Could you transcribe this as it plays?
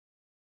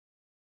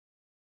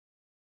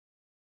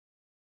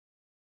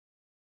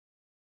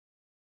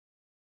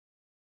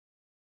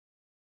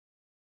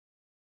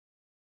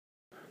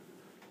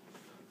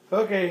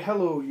Okay,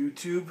 hello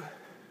YouTube,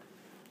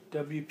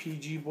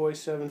 WPG Boy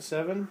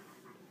 77.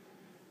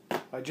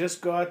 I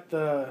just got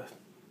the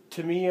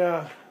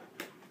Tamiya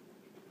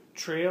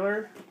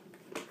trailer,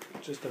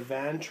 just a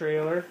van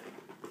trailer.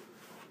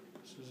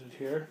 This is it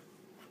here,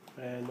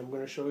 and I'm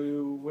going to show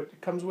you what it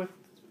comes with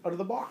out of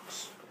the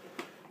box.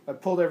 I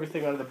pulled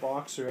everything out of the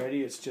box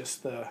already, it's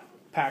just the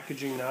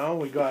packaging now.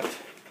 We got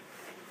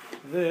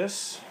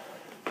this.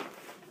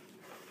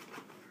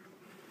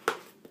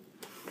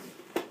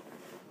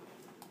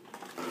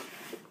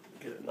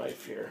 Get a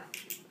knife here.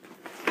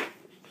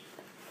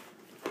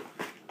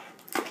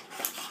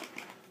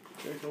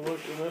 Take a look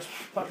at this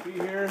puppy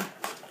here.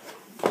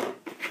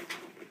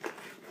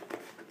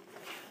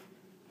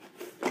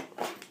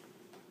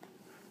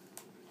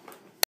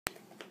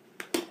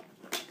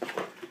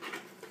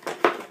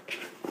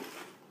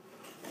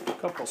 A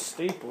couple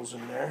staples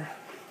in there.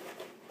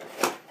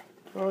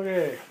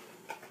 Okay.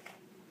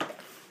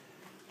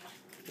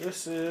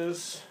 This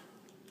is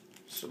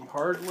some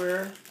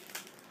hardware.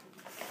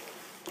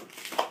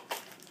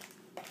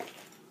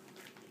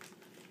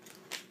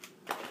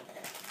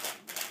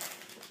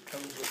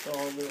 Comes with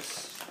all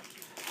this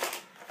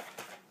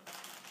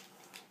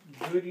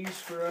goodies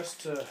for us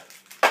to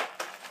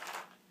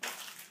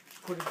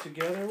put it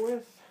together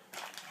with.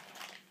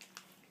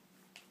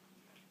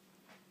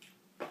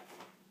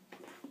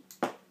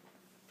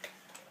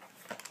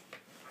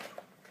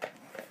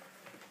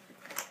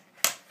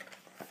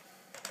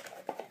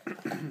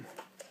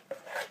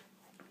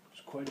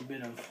 There's quite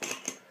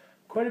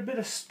a bit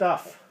of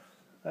stuff.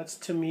 That's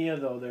Tamiya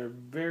though. They're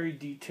very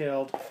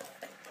detailed.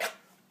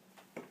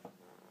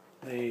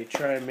 They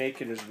try and make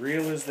it as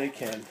real as they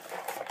can.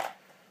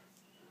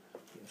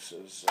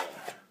 This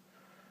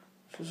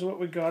is what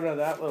we got out of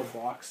that little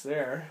box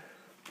there.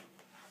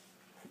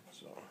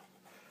 So,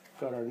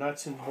 got our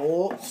nuts and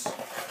bolts.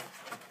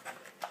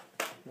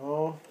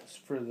 No, it's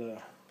for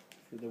the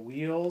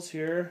wheels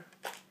here.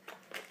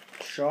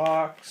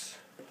 Shocks,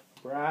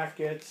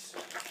 brackets.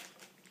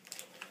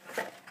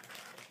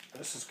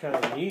 This is kind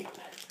of neat.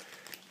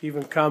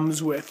 Even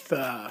comes with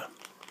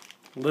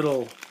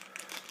little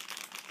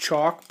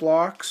chalk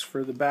blocks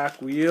for the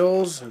back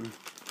wheels, and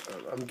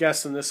I'm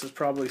guessing this is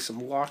probably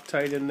some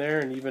Loctite in there,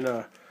 and even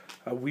a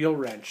wheel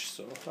wrench,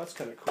 so that's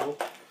kind of cool.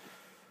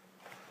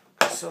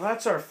 So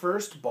that's our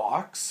first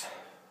box.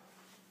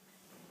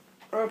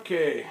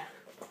 Okay,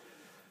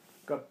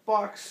 got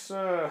box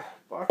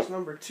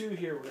number 2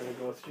 here we're going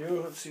to go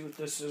through. Let's see what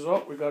this is.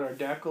 Oh, we got our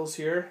decals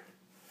here.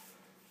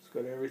 It's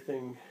got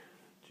everything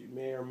you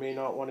may or may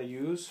not want to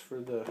use for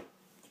the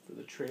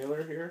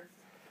trailer here.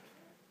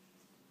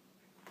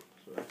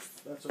 So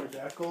that's our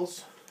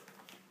decals.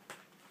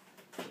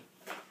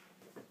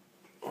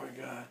 We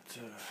got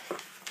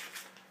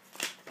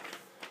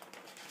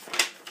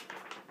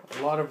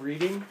a lot of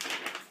reading.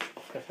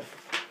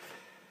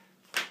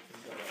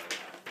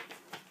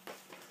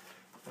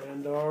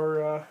 And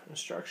our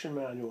instruction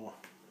manual.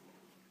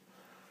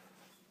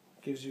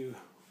 Gives you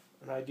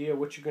an idea of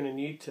what you're going to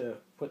need to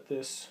put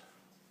this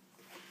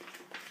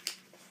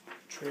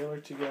trailer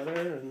together,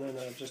 and then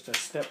just a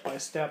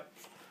step-by-step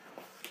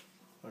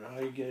on how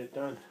you get it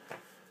done.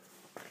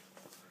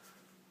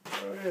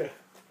 Okay,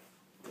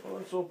 well,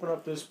 let's open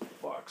up this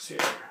box here.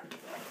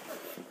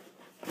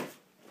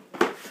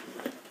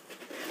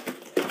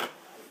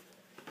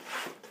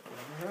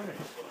 Alright,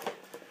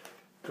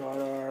 got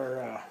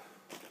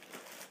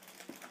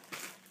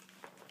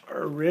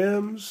our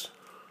rims.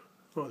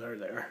 Oh, they're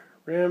there.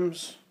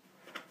 Rims,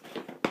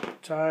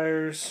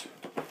 tires,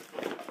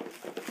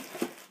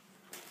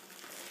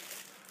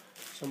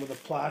 some of the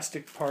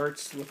plastic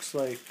parts. Looks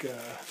like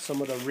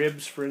some of the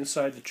ribs for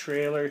inside the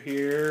trailer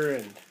here,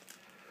 and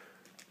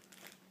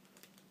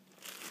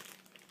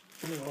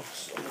you know,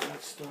 some of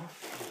that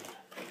stuff.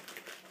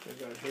 I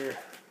got here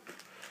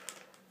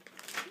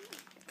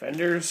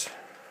fenders,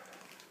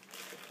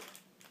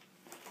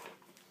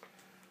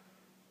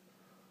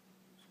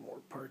 some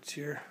more parts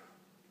here.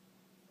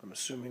 I'm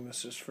assuming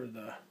this is for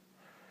the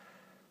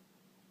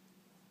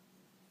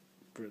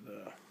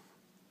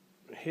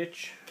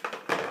hitch.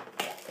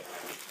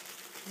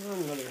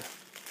 Another,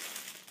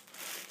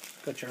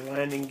 got your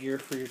landing gear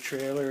for your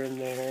trailer in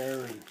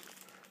there, and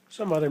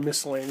some other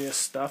miscellaneous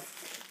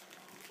stuff.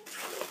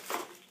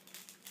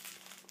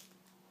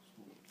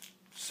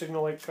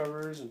 Signal light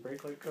covers and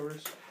brake light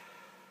covers.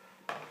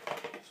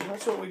 So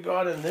that's what we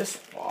got in this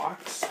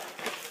box.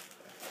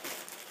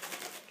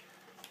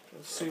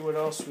 Let's see what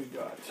else we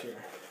got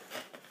here.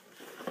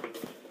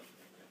 Get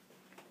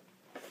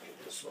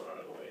this one out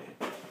of the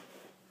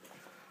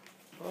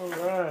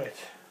way. Alright.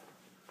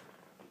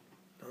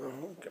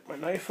 Get my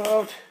knife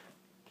out.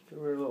 Do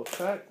a little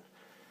cut.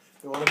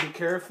 You want to be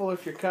careful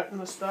if you're cutting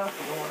the stuff.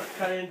 You don't want to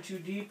cut in too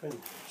deep and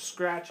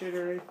scratch it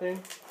or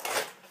anything.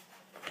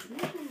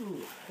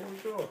 Ooh, here we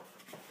go.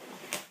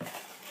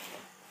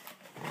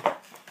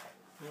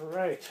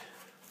 Alright.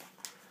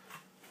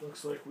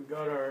 Looks like we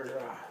got our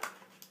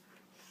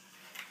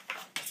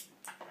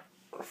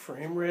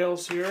frame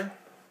rails here.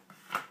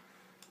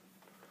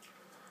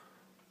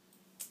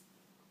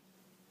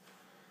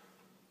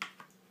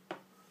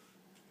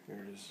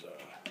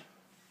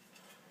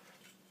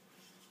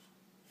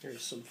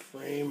 Here's some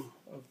frame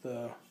of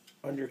the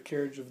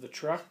undercarriage of the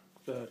truck,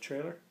 the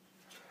trailer.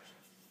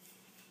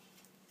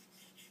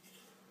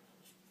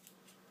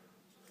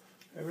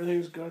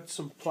 Everything's got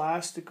some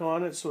plastic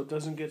on it so it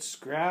doesn't get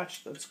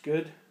scratched. That's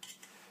good.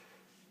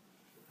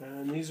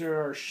 And these are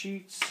our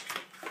sheets.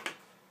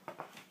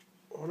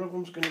 One of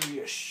them's going to be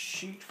a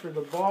sheet for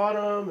the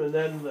bottom, and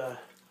then the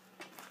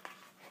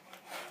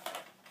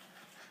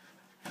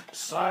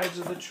sides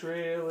of the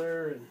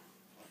trailer. And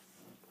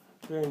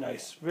very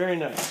nice, very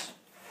nice.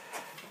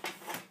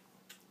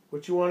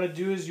 What you want to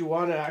do is you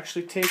want to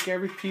actually take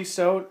every piece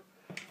out,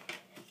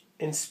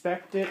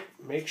 inspect it,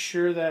 make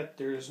sure that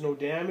there's no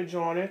damage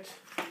on it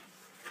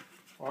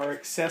or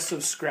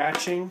excessive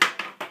scratching,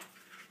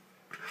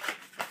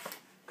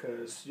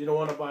 because you don't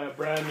want to buy a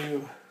brand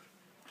new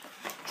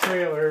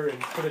trailer and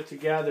put it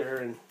together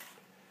and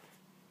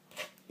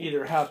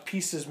either have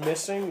pieces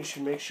missing. You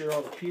should make sure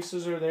all the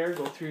pieces are there,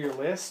 go through your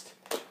list,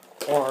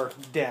 or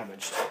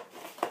damaged.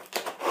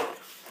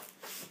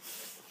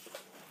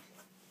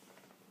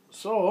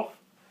 So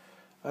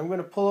I'm going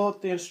to pull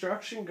out the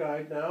instruction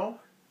guide now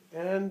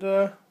and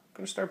going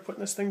to start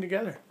putting this thing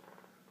together.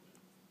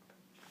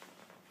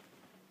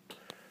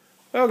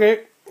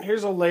 Okay,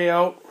 here's a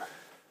layout.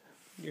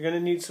 You're going to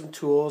need some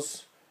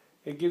tools.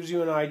 It gives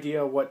you an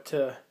idea of what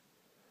to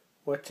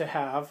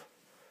have,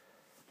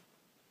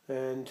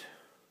 and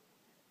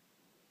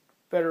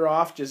better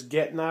off just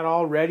getting that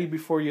all ready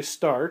before you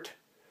start,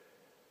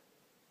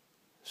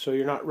 so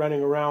you're not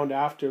running around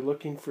after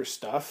looking for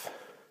stuff.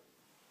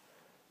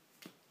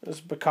 This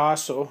is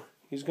Picasso.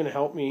 He's going to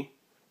help me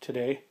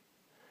today.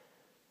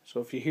 So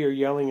if you hear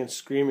yelling and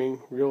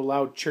screaming, real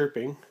loud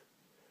chirping,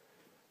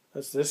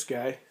 that's this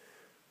guy.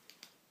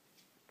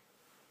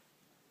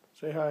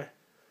 Say hi.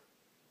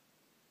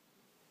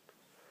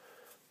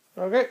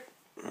 Okay.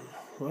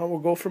 Well, we'll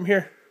go from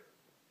here.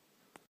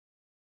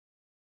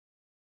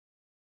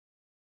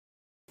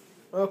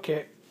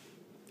 Okay.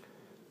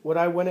 What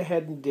I went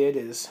ahead and did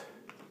is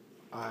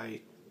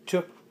I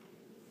took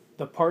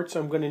the parts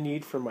I'm going to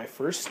need for my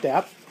first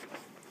step.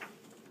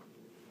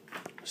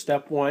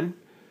 Step 1.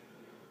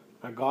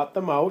 I got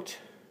them out,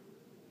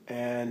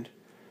 and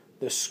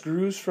the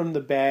screws from the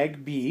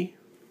bag B,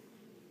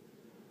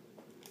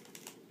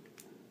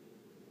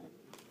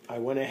 I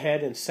went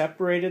ahead and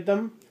separated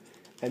them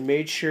and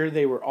made sure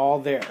they were all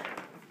there.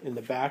 In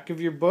the back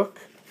of your book,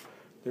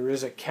 there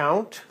is a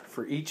count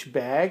for each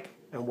bag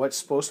and what's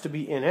supposed to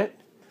be in it.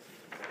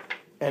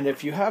 And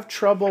if you have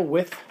trouble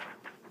with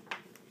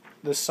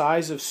the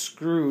size of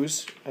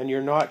screws and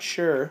you're not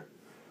sure,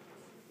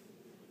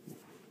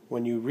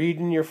 when you read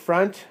in your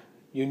front,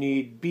 you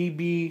need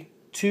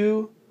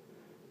BB2.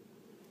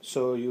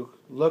 So you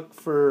look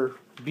for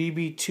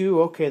BB2.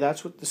 Okay,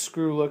 that's what the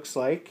screw looks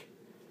like.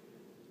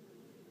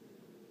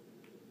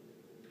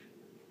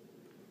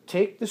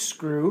 Take the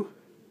screw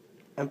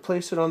and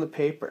place it on the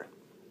paper.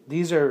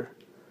 This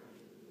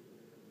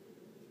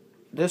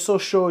will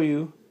show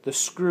you the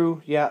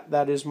screw. Yeah,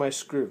 that is my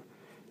screw.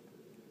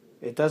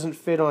 It doesn't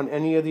fit on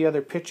any of the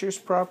other pictures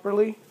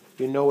properly.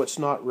 You know it's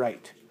not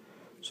right.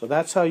 So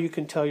that's how you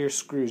can tell your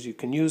screws. You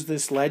can use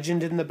this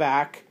legend in the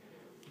back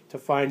to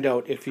find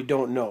out if you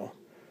don't know.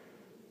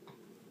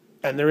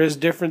 And there is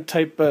different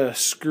type of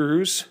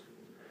screws.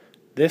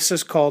 This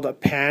is called a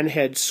pan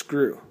head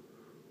screw.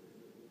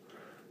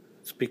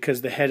 It's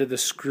because the head of the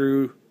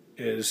screw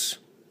is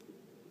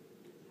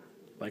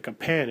like a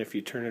pan if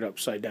you turn it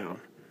upside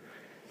down.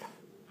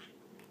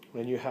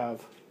 Then you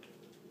have,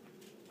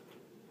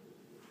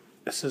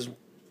 this is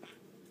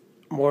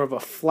more of a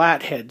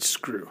flathead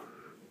screw.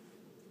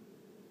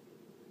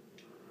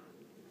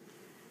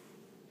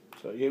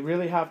 So you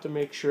really have to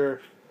make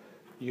sure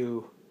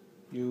you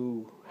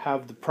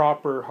have the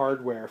proper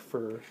hardware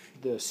for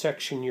the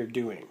section you're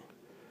doing.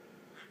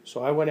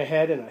 So I went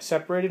ahead and I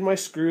separated my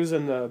screws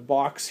in the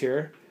box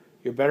here.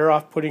 You're better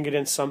off putting it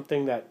in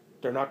something that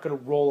they're not going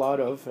to roll out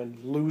of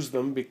and lose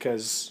them,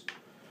 because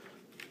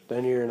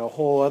then you're in a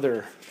whole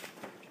other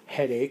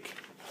headache.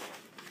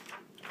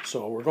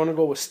 So we're going to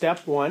go with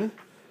step 1.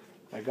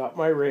 I got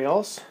my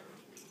rails.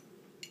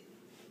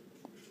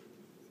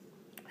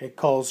 It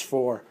calls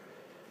for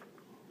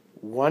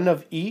one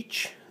of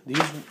each.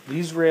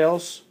 These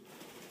rails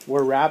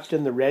were wrapped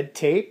in the red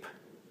tape.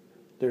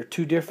 They're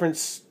two different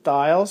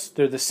styles.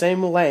 They're the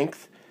same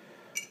length,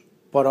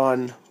 but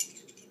on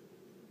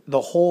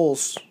the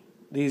holes,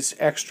 these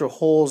extra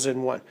holes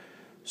in one.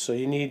 So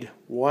you need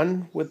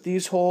one with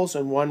these holes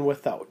and one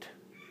without.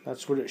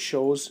 That's what it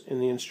shows in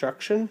the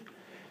instruction.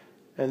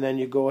 And then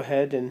you go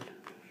ahead and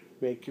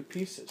make your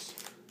pieces.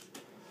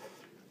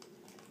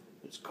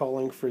 It's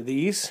calling for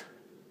these.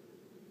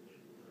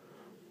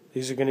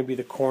 These are going to be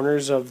the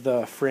corners of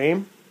the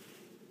frame.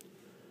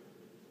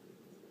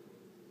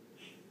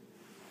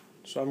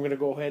 So I'm going to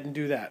go ahead and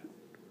do that.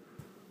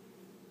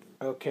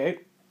 Okay.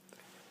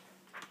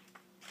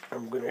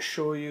 I'm going to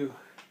show you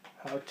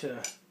how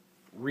to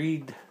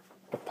read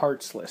the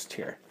parts list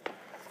here,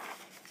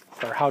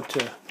 or how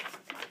to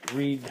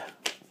read,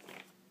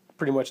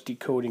 pretty much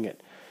decoding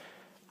it.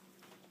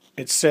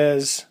 It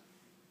says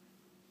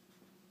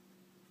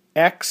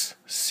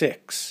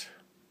X6.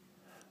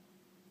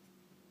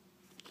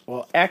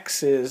 Well,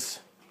 X is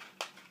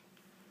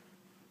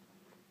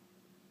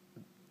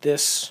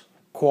this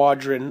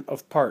quadrant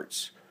of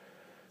parts.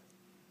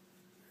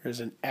 There's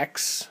an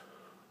X.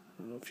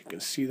 I don't know if you can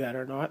see that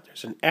or not.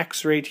 There's an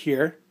X right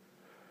here.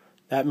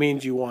 That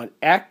means you want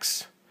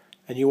X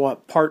and you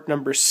want part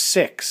number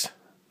 6.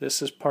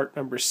 This is part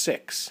number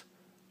 6.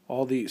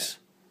 All these.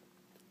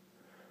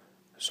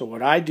 So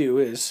what I do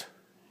is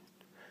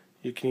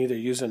you can either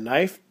use a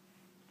knife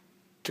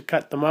to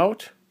cut them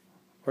out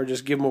or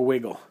just give them a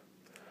wiggle.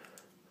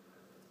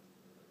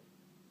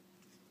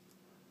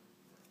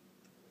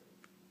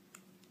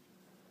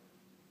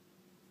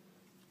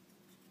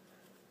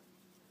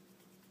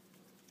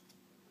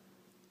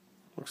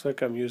 Looks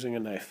like I'm using a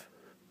knife.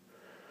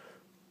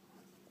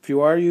 If you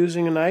are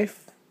using a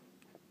knife,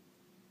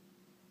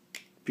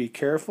 be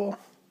careful,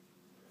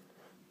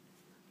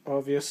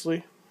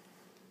 obviously.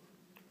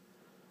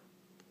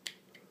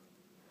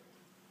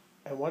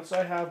 And once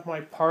I have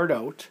my part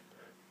out,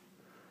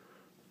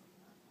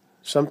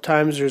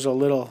 sometimes there's a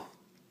little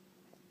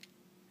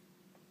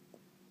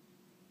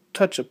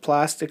touch of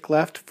plastic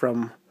left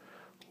from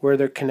where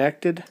they're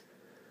connected.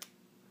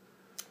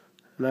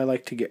 And I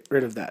like to get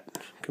rid of that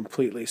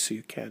completely so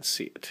you can't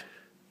see it.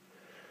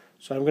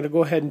 So I'm going to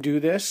go ahead and do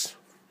this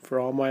for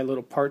all my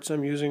little parts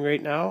I'm using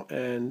right now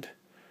and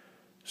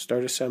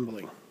start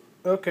assembling.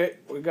 Okay,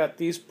 we got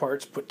these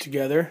parts put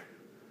together.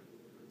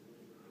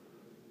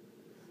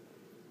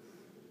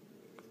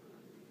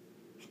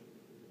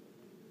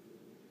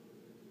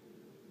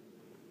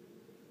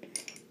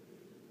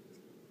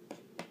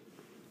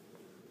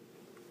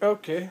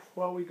 Okay,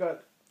 well, we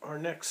got our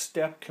next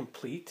step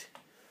complete.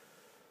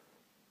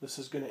 This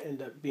is going to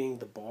end up being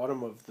the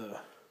bottom of the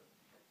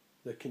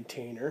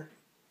container.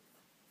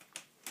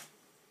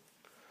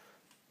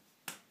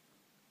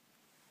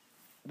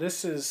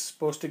 This is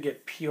supposed to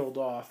get peeled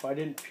off. I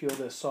didn't peel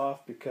this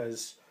off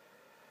because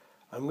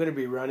I'm going to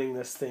be running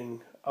this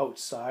thing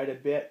outside a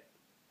bit,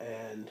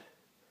 and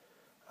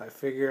I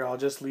figure I'll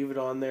just leave it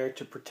on there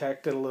to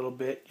protect it a little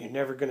bit. You're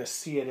never going to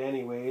see it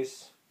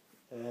anyways,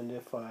 and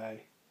if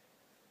I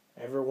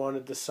ever want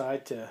to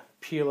decide to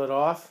peel it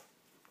off,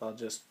 I'll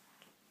just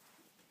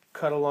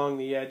cut along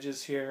the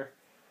edges here,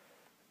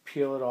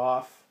 peel it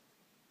off,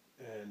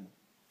 and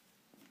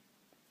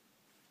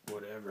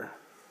whatever.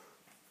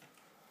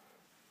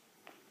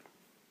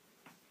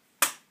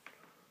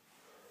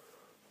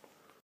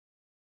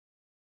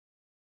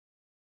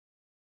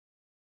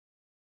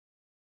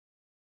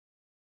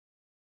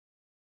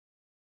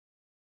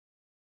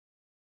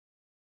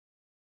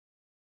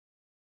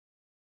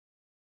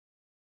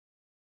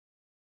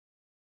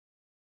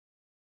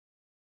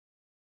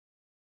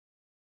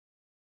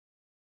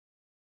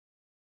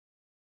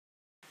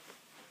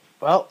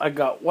 Well, I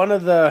got one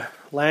of the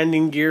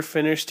landing gear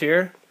finished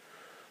here.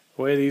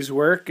 The way these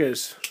work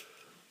is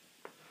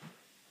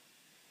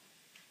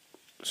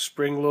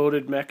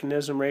spring-loaded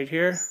mechanism right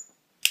here.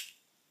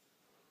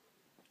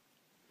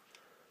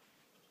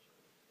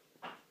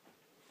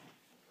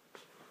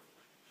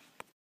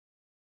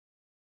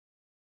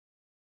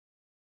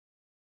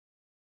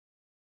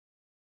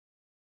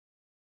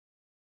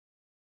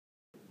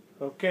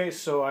 Okay,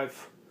 so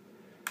I've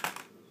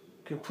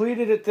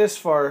completed it this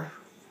far.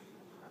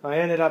 I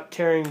ended up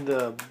tearing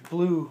the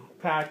blue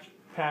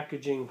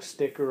packaging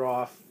sticker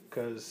off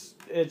because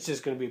it's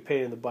just going to be a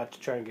pain in the butt to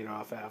try and get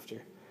off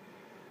after.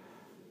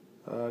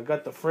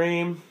 Got the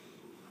frame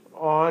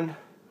on.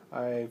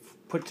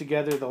 I've put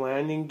together the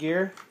landing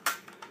gear.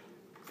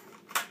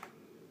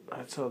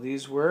 That's how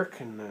these work,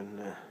 and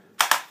then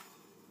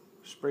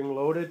spring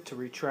loaded to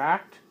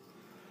retract.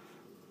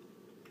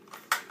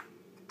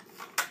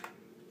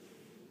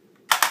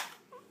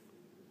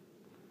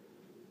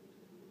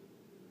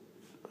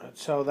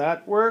 That's how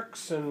that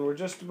works, and we're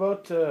just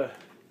about to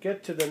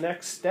get to the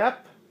next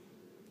step.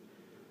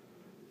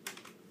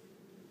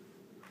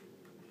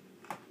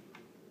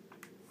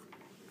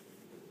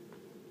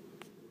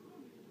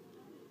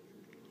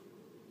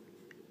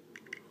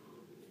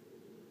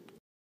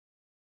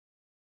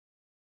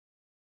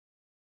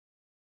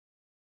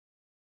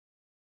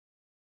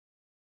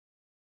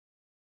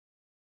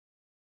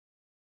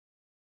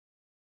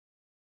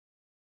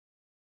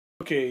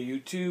 Okay,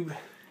 YouTube,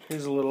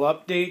 here's a little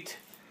update.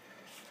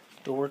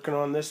 Been working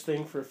on this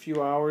thing for a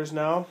few hours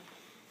now.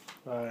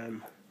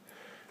 I'm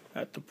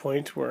at the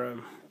point where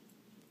I'm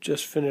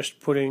just finished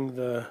putting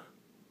the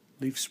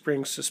leaf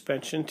spring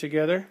suspension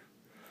together.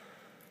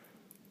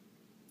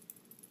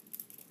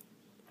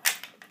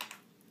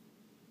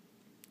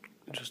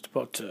 Just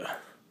about to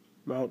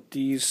mount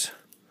these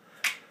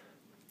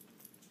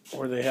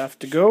where they have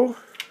to go.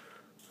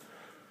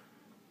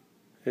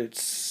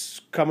 It's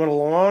coming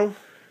along.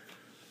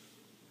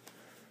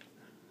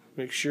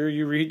 Make sure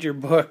you read your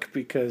book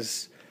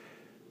because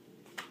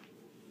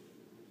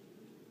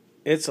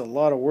it's a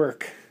lot of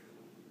work.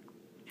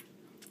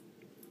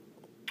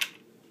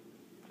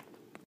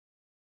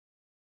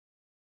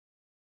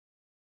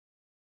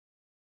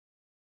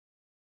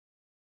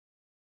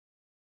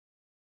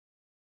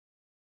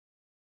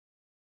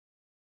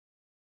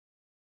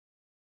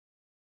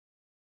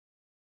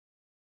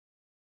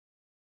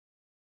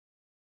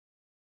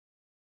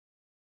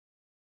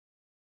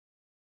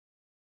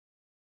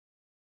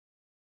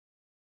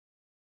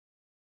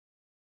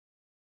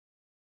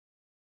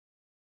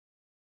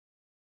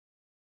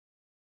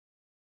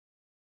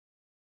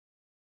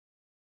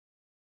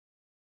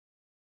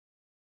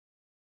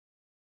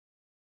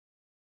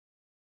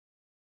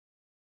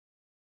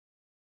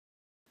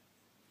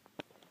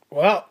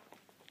 Well,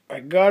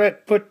 I got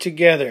it put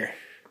together.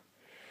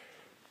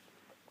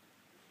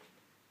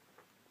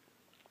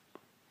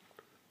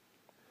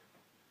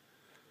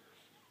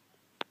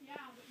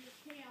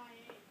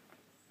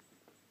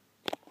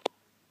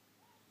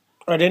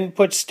 I didn't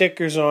put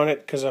stickers on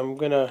it because I'm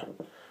gonna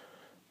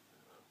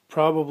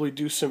probably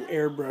do some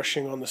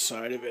airbrushing on the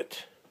side of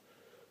it.